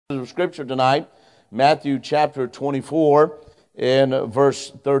Of Scripture tonight, Matthew chapter 24 and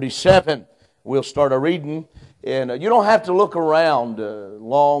verse 37. We'll start our reading, and you don't have to look around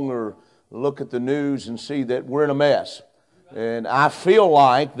long or look at the news and see that we're in a mess. And I feel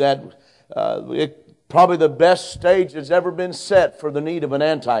like that probably the best stage that's ever been set for the need of an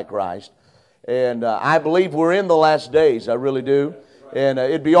Antichrist. And I believe we're in the last days, I really do. And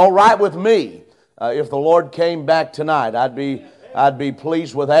it'd be all right with me if the Lord came back tonight. I'd be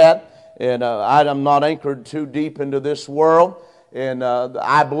pleased with that, and I'm not anchored too deep into this world, and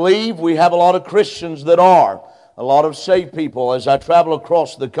I believe we have a lot of Christians that are, a lot of saved people as I travel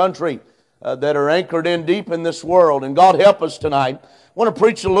across the country that are anchored in deep in this world, and God help us tonight. I want to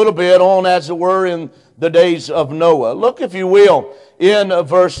preach a little bit on, as it were, in the days of Noah. Look, if you will, in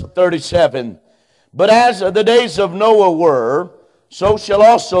verse 37. But as the days of Noah were, so shall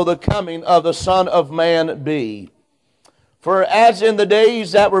also the coming of the Son of Man be. For as in the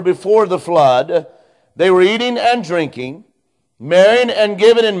days that were before the flood, they were eating and drinking, marrying and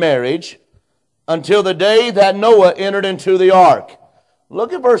giving in marriage, until the day that Noah entered into the ark.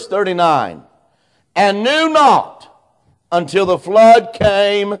 Look at verse 39. And knew not until the flood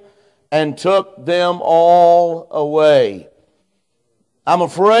came and took them all away. I'm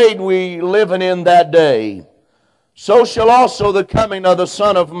afraid we living in that day. So shall also the coming of the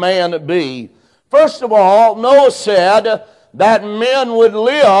Son of Man be. First of all, Noah said that men would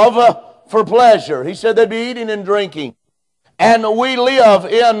live for pleasure. He said they'd be eating and drinking. And we live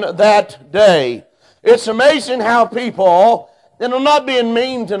in that day. It's amazing how people, and I'm not being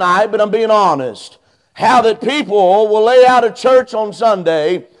mean tonight, but I'm being honest, how that people will lay out of church on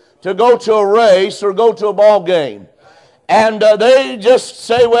Sunday to go to a race or go to a ball game. And they just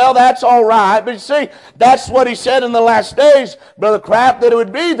say, well, that's all right. But you see, that's what he said in the last days, Brother Kraft, that it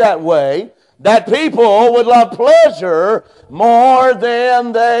would be that way, that people would love pleasure more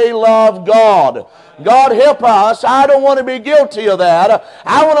than they love God. God help us. I don't want to be guilty of that.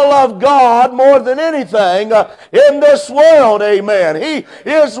 I want to love God more than anything in this world. Amen. He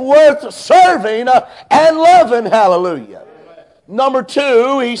is worth serving and loving. Hallelujah. Number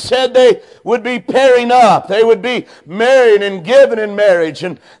two, he said they would be pairing up. They would be married and given in marriage.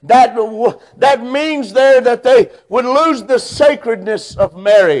 And that means there that they would lose the sacredness of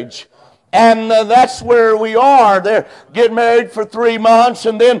marriage. And that's where we are. They're get married for 3 months,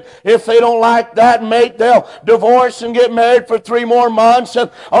 and then if they don't like that mate, they'll divorce and get married for 3 more months,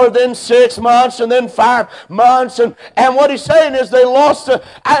 or then 6 months, and then 5 months. And what he's saying is they lost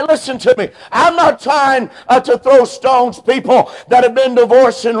listen to me. I'm not trying to throw stones, people that have been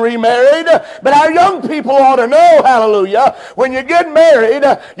divorced and remarried, but our young people ought to know, hallelujah, when you get married,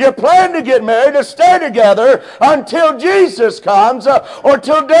 you plan to get married, to stay together until Jesus comes, or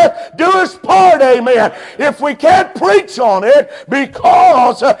till death do us part, amen. If we can't preach on it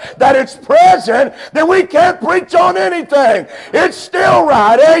because that it's present, then we can't preach on anything. It's still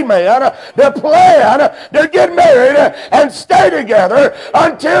right, amen, to plan to get married and stay together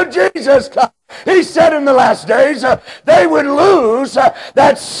until Jesus comes. He said in the last days they would lose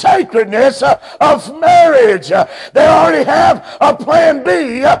that sacredness of marriage. They already have a plan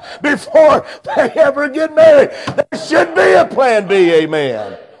B before they ever get married. There should be a plan B,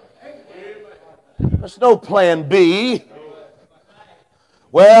 amen. There's no plan B.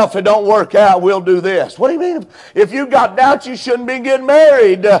 Well, if it don't work out, we'll do this. What do you mean? If you got doubts, you shouldn't be getting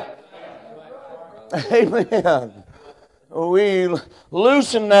married. Amen. We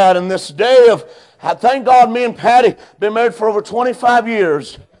loosen that in this day of, thank God me and Patty been married for over 25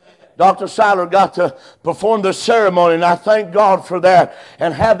 years. Dr. Seiler got to perform the ceremony, and I thank God for that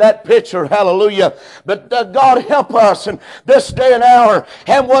and have that picture, hallelujah. But God help us in this day and hour.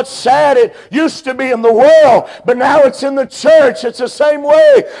 And what's sad, it used to be in the world, but now it's in the church. It's the same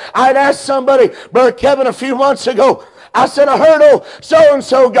way. I'd asked somebody, Brother Kevin, a few months ago, I said, I heard old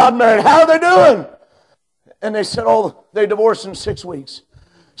so-and-so got married. How are they doing? And they said, oh, they divorced in 6 weeks.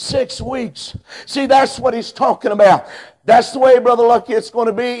 6 weeks. See, that's what he's talking about. That's the way, Brother Lucky, it's going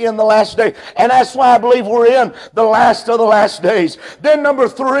to be in the last day. And that's why I believe we're in the last of the last days. Then number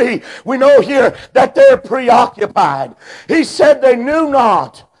three, we know here that they're preoccupied. He said they knew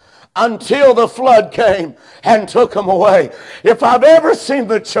not until the flood came and took them away. If I've ever seen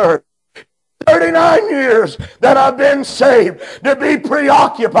the church, 39 years that I've been saved, to be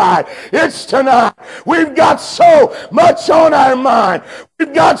preoccupied, it's tonight. We've got so much on our mind.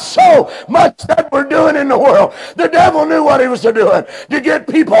 We've got so much that we're doing in the world. The devil knew what he was doing, to get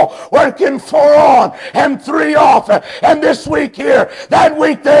people working 4 on and 3 off. And this week here, that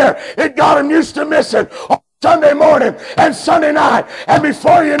week there, it got them used to missing Sunday morning and Sunday night, and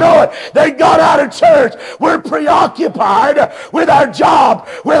before you know it, they got out of church. We're preoccupied with our job,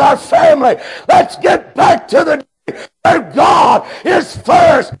 with our family. Let's get back to the day where God is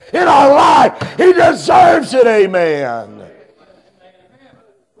first in our life. He deserves it, amen.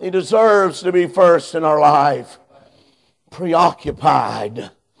 He deserves to be first in our life. Preoccupied.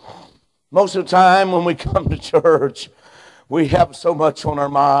 Most of the time when we come to church, we have so much on our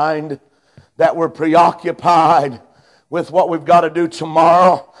mind that we're preoccupied with what we've got to do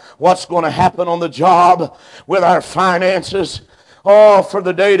tomorrow, what's going to happen on the job, with our finances. Oh, for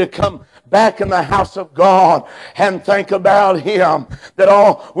the day to come back in the house of God and think about Him. That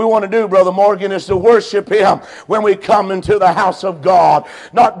all we want to do, Brother Morgan, is to worship Him when we come into the house of God.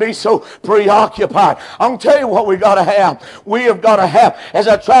 Not be so preoccupied. I'm going to tell you what we got to have. We have got to have, as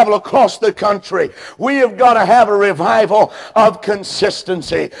I travel across the country, we have got to have a revival of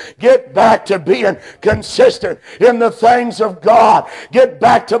consistency. Get back to being consistent in the things of God. Get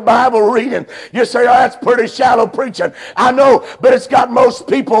back to Bible reading. You say, oh, that's pretty shallow preaching. I know, but it's got most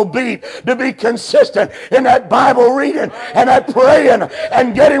people beat. To be consistent in that Bible reading and that praying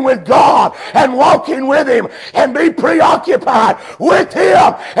and getting with God and walking with Him and be preoccupied with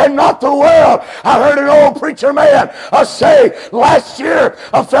Him and not the world. I heard an old preacher man say last year,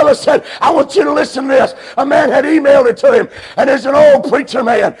 a fellow said, I want you to listen to this. A man had emailed it to him, and there's an old preacher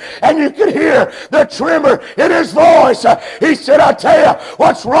man, and you could hear the tremor in his voice. He said, I tell you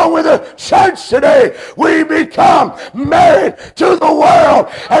what's wrong with the church today. We become married to the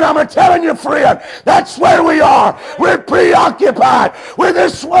world, and I'm telling you, friend, that's where we are. We're preoccupied with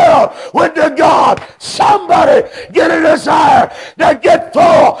this world, with the God. Somebody get a desire to get full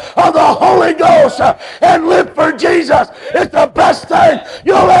of the Holy Ghost and live for Jesus. It's the best thing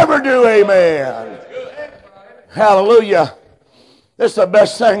you'll ever do, amen. Hallelujah. It's the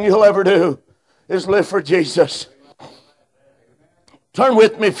best thing you'll ever do is live for Jesus. Turn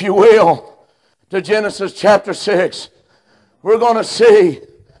with me, if you will, to Genesis chapter 6. We're going to see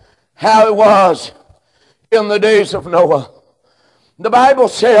how it was in the days of Noah. The Bible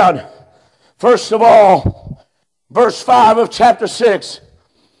said, first of all, verse 5 of chapter 6,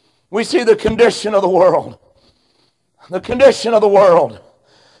 we see the condition of the world. The condition of the world.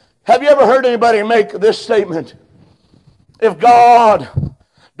 Have you ever heard anybody make this statement? If God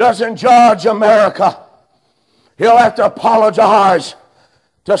doesn't judge America, He'll have to apologize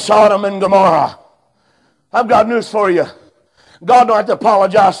to Sodom and Gomorrah. I've got news for you. God don't have to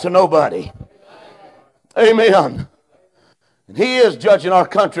apologize to nobody. Amen. And He is judging our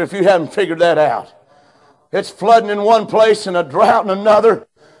country if you haven't figured that out. It's flooding in one place and a drought in another.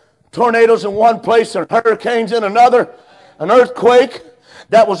 Tornadoes in one place and hurricanes in another. An earthquake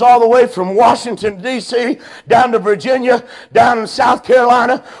that was all the way from Washington, D.C., down to Virginia, down in South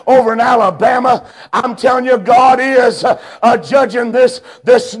Carolina, over in Alabama. I'm telling you, God is judging this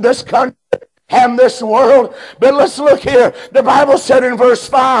country and this world. But let's look here. The Bible said in verse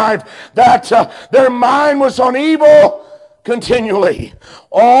 5 that their mind was on evil continually.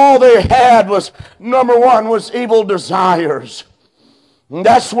 All they had was, number one, was evil desires. And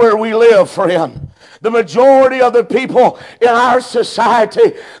that's where we live, friend. The majority of the people in our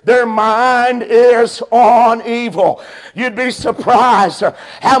society, their mind is on evil. You'd be surprised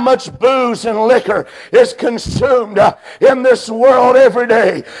how much booze and liquor is consumed in this world every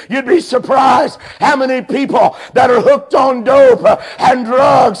day. You'd be surprised how many people that are hooked on dope and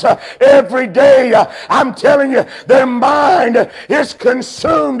drugs every day. I'm telling you, their mind is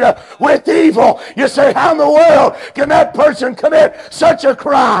consumed with evil. You say, how in the world can that person commit such a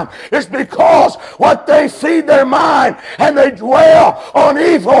crime? It's because what they feed their mind, and they dwell on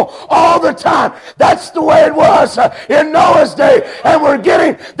evil all the time. That's the way it was in Noah's day, and we're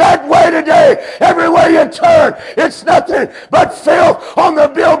getting that way today. Everywhere you turn, it's nothing but filth on the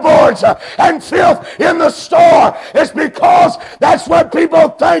billboards and filth in the store. It's because that's what people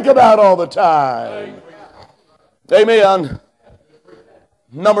think about all the time. Amen.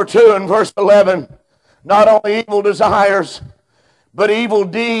 Number 2 in verse 11, not only evil desires, but evil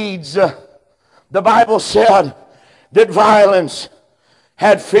deeds. The Bible said that violence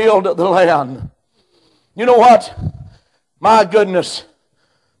had filled the land. You know what? My goodness.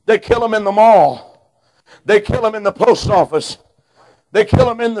 They kill them in the mall. They kill them in the post office. They kill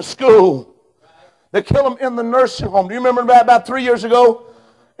them in the school. They kill them in the nursing home. Do you remember about 3 years ago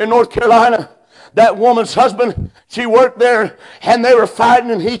in North Carolina? That woman's husband, she worked there, and they were fighting,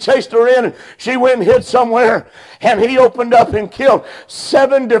 and he chased her in, and she went and hid somewhere, and he opened up and killed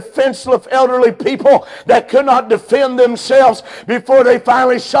 7 defenseless elderly people that could not defend themselves before they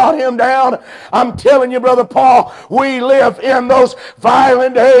finally shot him down. I'm telling you, Brother Paul, we live in those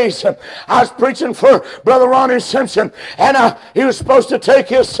violent days. I was preaching for Brother Ronnie Simpson, and he was supposed to take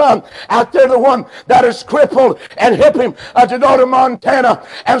his son out there, the one that is crippled, and help him to go to Montana,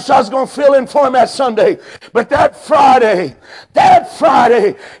 and so I was going to fill in for him that Sunday. But that Friday,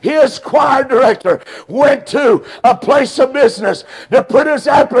 his choir director went to a place of business to put his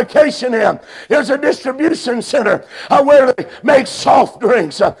application in. There's a distribution center where they make soft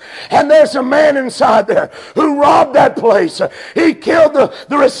drinks, and there's a man inside there who robbed that place. He killed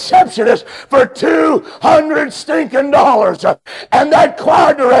the receptionist for $200 stinking dollars, and that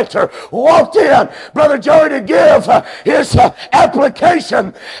choir director walked in, Brother Joey, to give his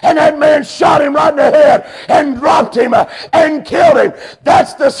application, and that man shot him right in the head and dropped him and killed him.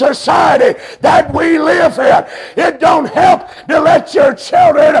 That's the society that we live in. It don't help to let your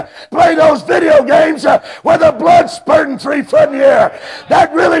children play those video games with the blood spurting 3 foot in the air.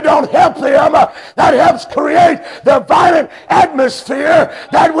 That really don't help them. That helps create the violent atmosphere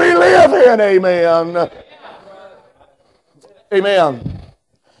that we live in. Amen. Amen.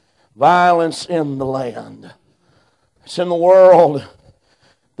 Violence in the land. It's in the world.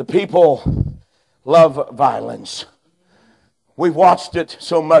 The people love violence. We've watched it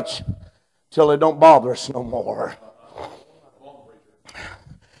so much till it don't bother us no more.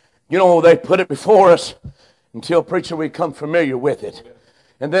 You know, they put it before us until, preacher, we become familiar with it.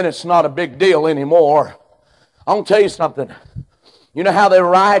 And then it's not a big deal anymore. I'm going to tell you something. You know how they're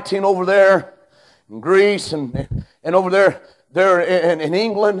rioting over there in Greece and over there in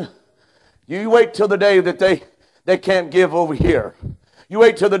England? You wait till the day that they can't give over here. You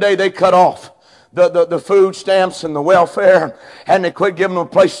wait till the day they cut off the food stamps and the welfare, and they quit giving them a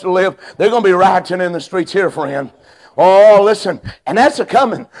place to live. They're going to be rioting in the streets here, friend. Oh, listen, and that's a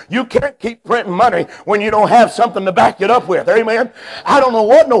coming. You can't keep printing money when you don't have something to back it up with. Amen. I don't know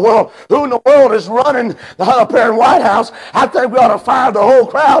what in the world, who in the world is running up there in White House. I think we ought to fire the whole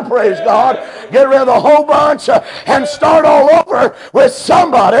crowd, praise God. Get rid of the whole bunch and start all over with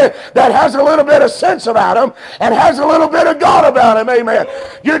somebody that has a little bit of sense about him and has a little bit of God about him. Amen.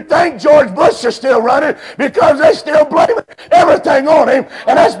 You'd think George Bush is still running because they still blame everything on him,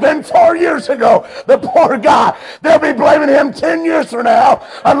 and that's been 4 years ago. The poor guy. They'll be blaming him 10 years from now.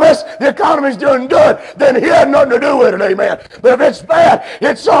 Unless the economy's doing good, then he had nothing to do with it, amen. But if it's bad,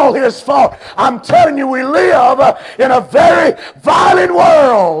 it's all his fault. I'm telling you, we live in a very violent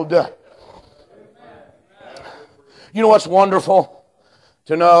world. You know what's wonderful?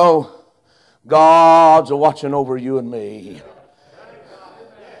 To know God's watching over you and me.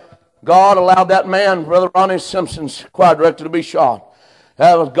 God allowed that man, Brother Ronnie Simpson's choir director, to be shot.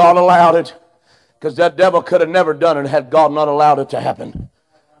 That was God allowed it. Because that devil could have never done it had God not allowed it to happen.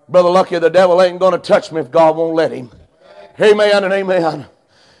 Brother Lucky, the devil ain't going to touch me if God won't let him. Amen and amen.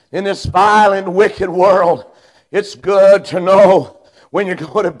 In this violent, wicked world, it's good to know when you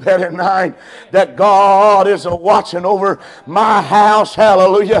go to bed at night that God is watching over my house,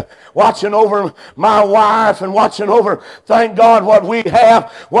 hallelujah, watching over my wife and watching over, thank God, what we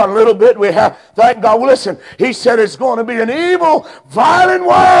have, what little bit we have. Thank God. Well, listen, he said it's going to be an evil, violent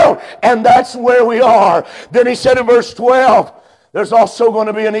world, and that's where we are. Then he said in verse 12, there's also going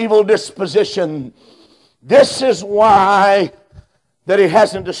to be an evil disposition. This is why that he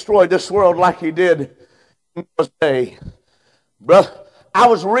hasn't destroyed this world like he did in those days. Brother, I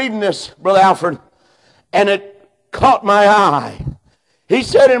was reading this, Brother Alfred, and it caught my eye. He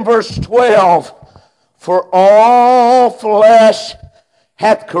said in verse 12, for all flesh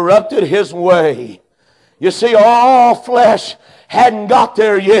hath corrupted his way. You see, all flesh hadn't got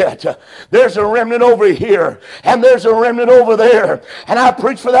there yet. There's a remnant over here, and there's a remnant over there. And I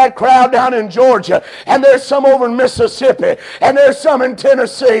preach for that crowd down in Georgia, and there's some over in Mississippi, and there's some in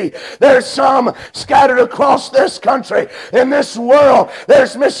Tennessee. There's some scattered across this country, in this world.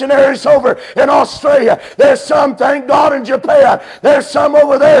 There's missionaries over in Australia. There's some, thank God, in Japan. There's some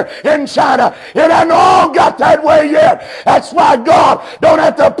over there in China. It hasn't all got that way yet. That's why God don't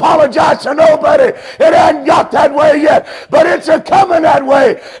have to apologize to nobody. It hasn't got that way yet, but it's a coming that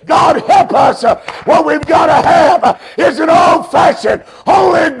way. God help us. What we've got to have is an old-fashioned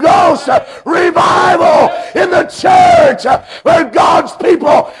Holy Ghost revival in the church where God's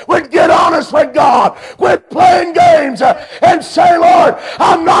people would get honest with God God. Quit playing games and say, Lord,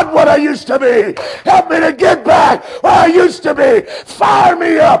 I'm not what I used to be. Help me to get back where I used to be. Fire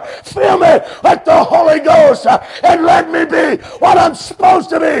me up. Fill me with the Holy Ghost and let me be what I'm supposed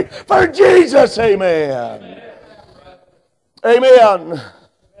to be for Jesus. Amen. Amen.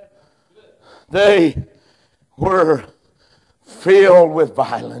 They were filled with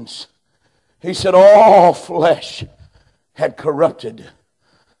violence. He said all flesh had corrupted.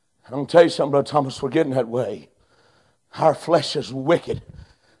 I'm going to tell you something, Brother Thomas, we're getting that way. Our flesh is wicked.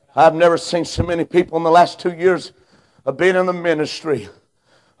 I've never seen so many people in the last 2 years of being in the ministry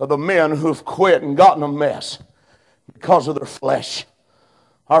of the men who've quit and gotten a mess because of their flesh.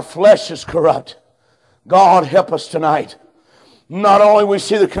 Our flesh is corrupt. God help us tonight. Not only we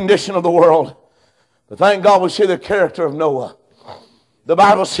see the condition of the world, but thank God we see the character of Noah. The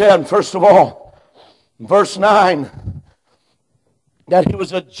Bible said, first of all, in verse 9, that he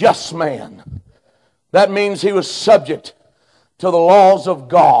was a just man. That means he was subject to the laws of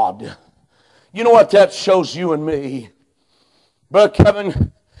God. You know what that shows you and me? Brother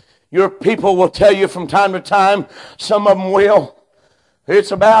Kevin, your people will tell you from time to time, some of them will,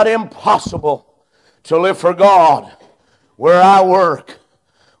 it's about impossible to live for God where I work,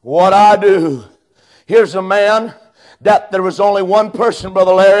 what I do. Here's a man that there was only one person,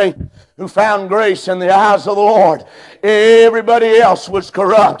 Brother Larry, who found grace in the eyes of the Lord. Everybody else was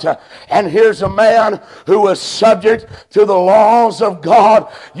corrupt. And here's a man who was subject to the laws of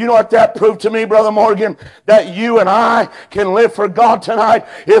God. You know what that proved to me, Brother Morgan? That you and I can live for God tonight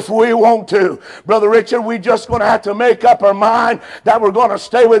if we want to. Brother Richard, we just going to have to make up our mind that we're going to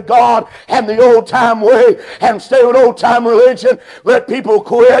stay with God and the old-time way and stay with old-time religion. Let people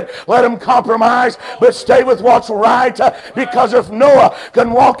quit. Let them compromise. But stay with what's right. Because if Noah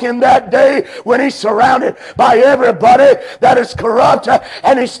can walk in that day when he's surrounded by everybody that is corrupt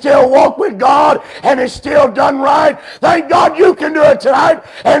and he still walked with God and he's still done right, thank God you can do it tonight,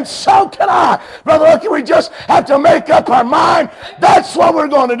 and so can I. Brother, look, we just have to make up our mind. That's what we're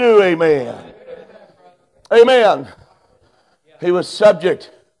going to do. Amen. Amen. He was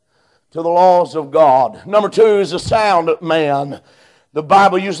subject to the laws of God. Number two is a sound man. The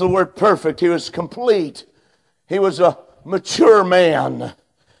Bible uses the word perfect. He was complete. He was a mature man.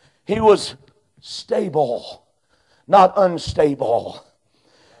 He was stable, not unstable.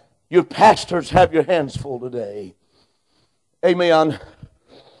 You pastors have your hands full today. Amen.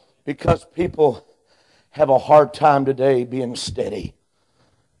 Because people have a hard time today being steady.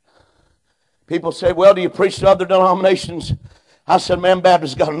 People say, well, do you preach to other denominations? I said, man,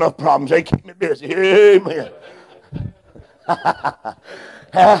 Baptists got enough problems. They keep me busy. Amen.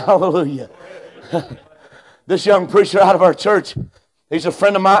 Hallelujah. This young preacher out of our church, he's a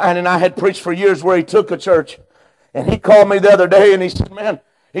friend of mine, and I had preached for years where he took a church. And he called me the other day, and he said, man,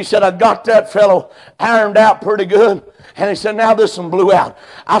 he said, I got that fellow ironed out pretty good. And he said, now this one blew out.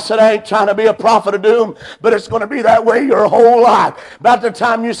 I said, I ain't trying to be a prophet of doom, but it's going to be that way your whole life. About the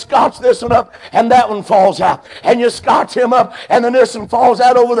time you scotch this one up and that one falls out, and you scotch him up and then this one falls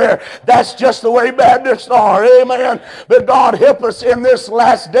out over there. That's just the way Baptists are. Amen. But God help us in this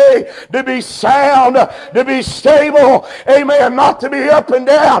last day to be sound, to be stable. Amen. Not to be up and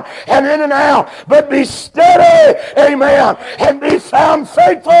down and in and out, but be steady. Amen. And be found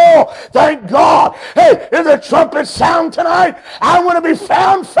faithful. Thank God. Hey, if the trumpet sound tonight, I want to be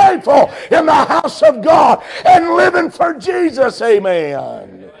found faithful in the house of God and living for Jesus.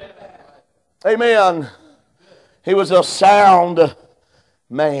 Amen. Amen. He was a sound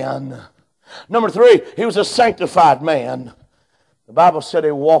man. Number three, he was a sanctified man. The Bible said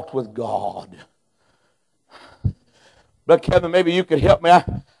he walked with God. But Kevin, maybe you could help me.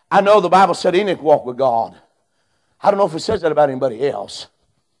 I know the Bible said Enoch walked with God. I don't know if it says that about anybody else.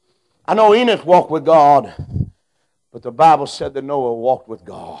 I know Enoch walked with God. But the Bible said that Noah walked with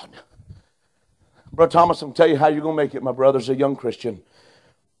God. Brother Thomas, I'm going to tell you how you're going to make it, my brother, as a young Christian.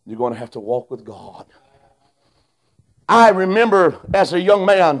 You're going to have to walk with God. I remember as a young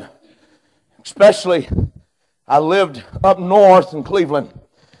man, especially, I lived up north in Cleveland.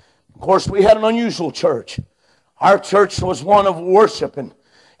 Of course, we had an unusual church. Our church was one of worship, and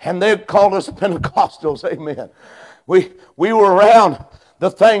they called us Pentecostals. Amen. We were around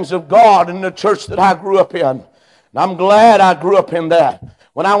the things of God in the church that I grew up in. And I'm glad I grew up in that.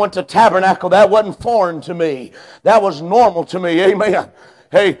 When I went to Tabernacle, that wasn't foreign to me. That was normal to me. Amen.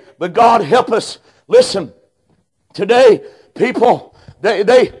 Hey, but God help us. Listen, today people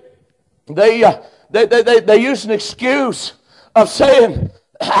they use an excuse of saying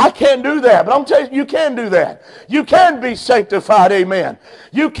I can't do that, but I'm telling you, you can do that. You can be sanctified, amen.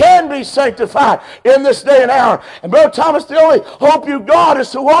 You can be sanctified in this day and hour. And Brother Thomas, the only hope you've got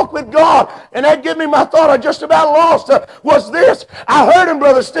is to walk with God. And that gave me my thought I just about lost was this. I heard him,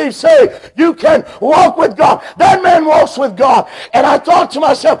 Brother Steve, say, you can walk with God. That man walks with God. And I thought to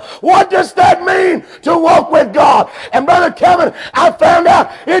myself, what does that mean to walk with God? And Brother Kevin, I found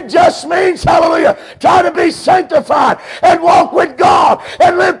out it just means, hallelujah, try to be sanctified and walk with God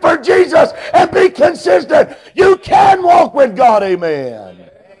and live for Jesus and be consistent. You can walk with God, amen.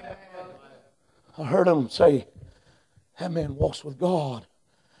 I heard him say, that man walks with God.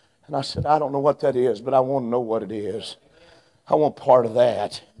 And I said, I don't know what that is, but I want to know what it is. I want part of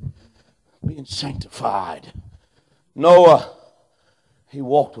that. Being sanctified. Noah, he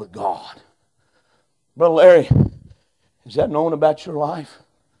walked with God. Brother Larry, is that known about your life?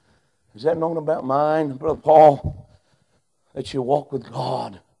 Is that known about mine? Brother Paul, that you walk with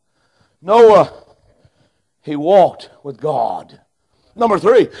God. Noah, he walked with God. Number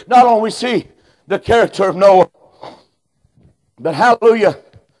 3, not only we see the character of Noah, but hallelujah,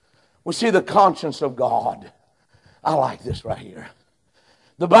 we see the conscience of God. I like this right here.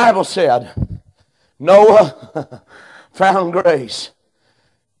 The Bible said, Noah found grace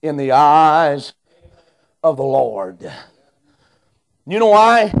in the eyes of the Lord. You know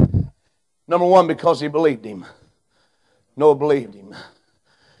why? Number 1, because he believed him. Noah believed him.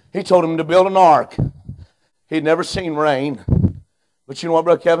 He told him to build an ark. He'd never seen rain. But you know what,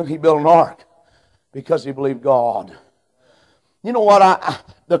 Brother Kevin? He built an ark because he believed God. You know what?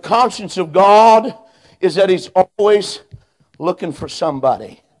 The conscience of God is that he's always looking for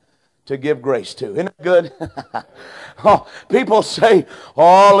somebody to give grace to. Isn't it good? Oh, people say,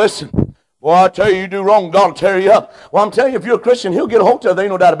 oh, listen. Well, I tell you, you do wrong, God will tear you up. Well, I'm telling you, if you're a Christian, he'll get a hold of it. There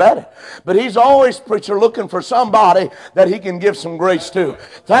ain't no doubt about it. But he's always, preacher, looking for somebody that he can give some grace to.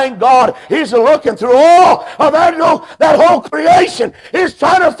 Thank God, he's looking through all of that whole creation. He's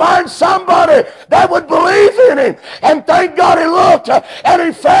trying to find somebody that would believe in him. And thank God he looked and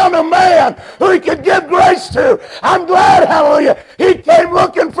he found a man who he could give grace to. I'm glad, hallelujah, he came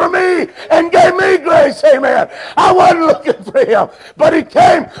looking for me and gave me grace, amen. I wasn't looking for him, but he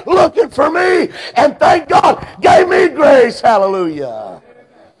came looking for me, and thank God gave me grace. Hallelujah.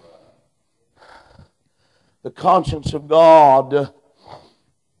 The conscience of God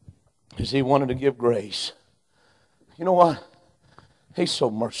is he wanted to give grace. You know what? He's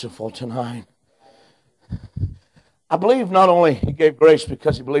so merciful tonight. I believe not only he gave grace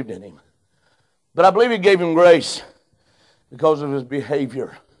because he believed in him, but I believe he gave him grace because of his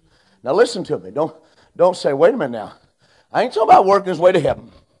behavior. Now listen to me. Don't say, wait a minute now. I ain't talking about working his way to heaven.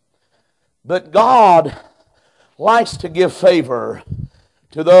 But God likes to give favor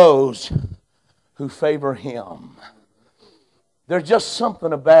to those who favor him. There's just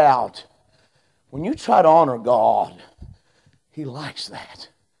something about when you try to honor God, he likes that.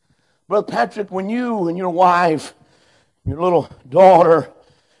 Brother Patrick, when you and your wife, your little daughter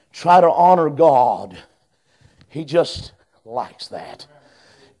try to honor God, he just likes that.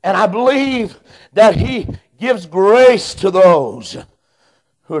 And I believe that he gives grace to those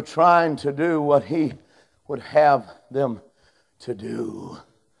who are trying to do what he would have them to do.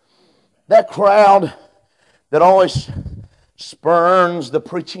 That crowd that always spurns the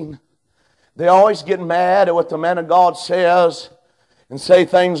preaching, they always get mad at what the man of God says and say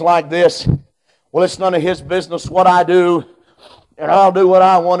things like this, well, it's none of his business what I do, and I'll do what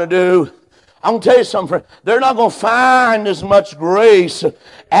I want to do. I'm going to tell you something, friend. They're not going to find as much grace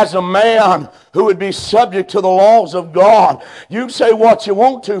as a man who would be subject to the laws of God. You can say what you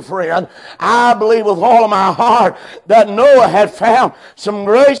want to, friend. I believe with all of my heart that Noah had found some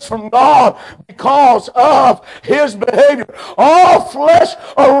grace from God because of his behavior. All flesh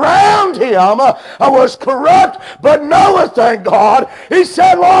around him was corrupt, but Noah, thank God, he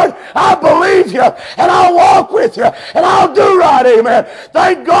said, Lord, I believe you, and I'll walk with you, and I'll do right, amen.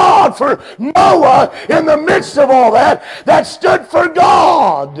 Thank God for Noah in the midst of all that stood for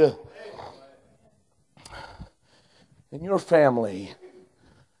God. In your family,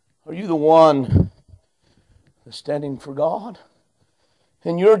 are you the one that's standing for God?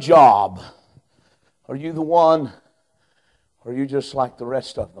 In your job, are you the one, or are you just like the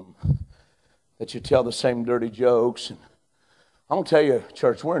rest of them, that you tell the same dirty jokes? And I'm going to tell you,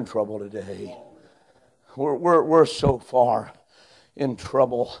 church, we're in trouble today. We're so far in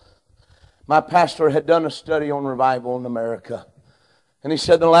trouble. My pastor had done a study on revival in America, and he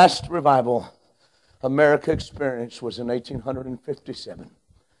said the last revival America experienced was in 1857.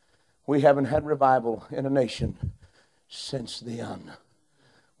 We haven't had revival in a nation since then.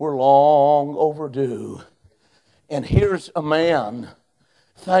 We're long overdue. And here's a man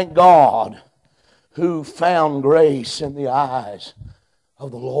Thank God who found grace in the eyes of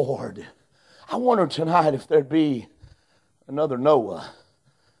the Lord. I wonder tonight if there'd be another Noah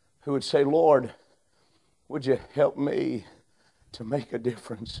who would say, Lord, would you help me to make a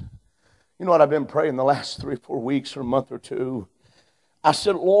difference? You know what I've been praying the last 3 or 4 weeks or a month or two? I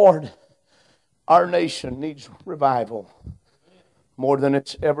said, Lord, our nation needs revival more than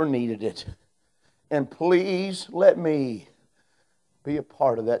it's ever needed it. And please let me be a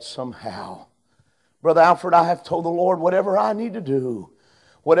part of that somehow. Brother Alfred, I have told the Lord whatever I need to do,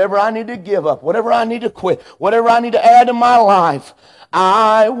 whatever I need to give up, whatever I need to quit, whatever I need to add to my life,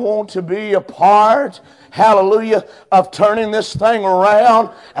 I want to be a part, hallelujah, of turning this thing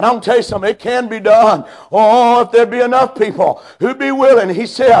around. And I'm going to tell you something, it can be done. Oh, if there'd be enough people who'd be willing, he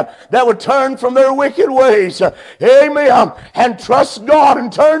said, that would turn from their wicked ways. Amen. And trust God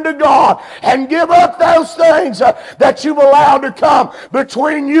and turn to God and give up those things that you've allowed to come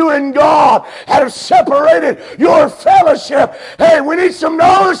between you and God and have separated your fellowship. Hey, we need some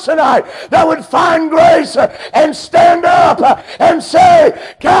Noahs tonight that would find grace and stand up and say,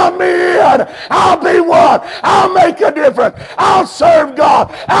 count me in. I'll be one. I'll make a difference. I'll serve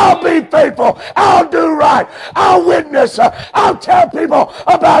God. I'll be faithful. I'll do right. I'll witness. I'll tell people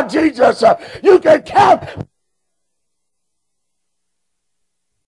about Jesus. You can count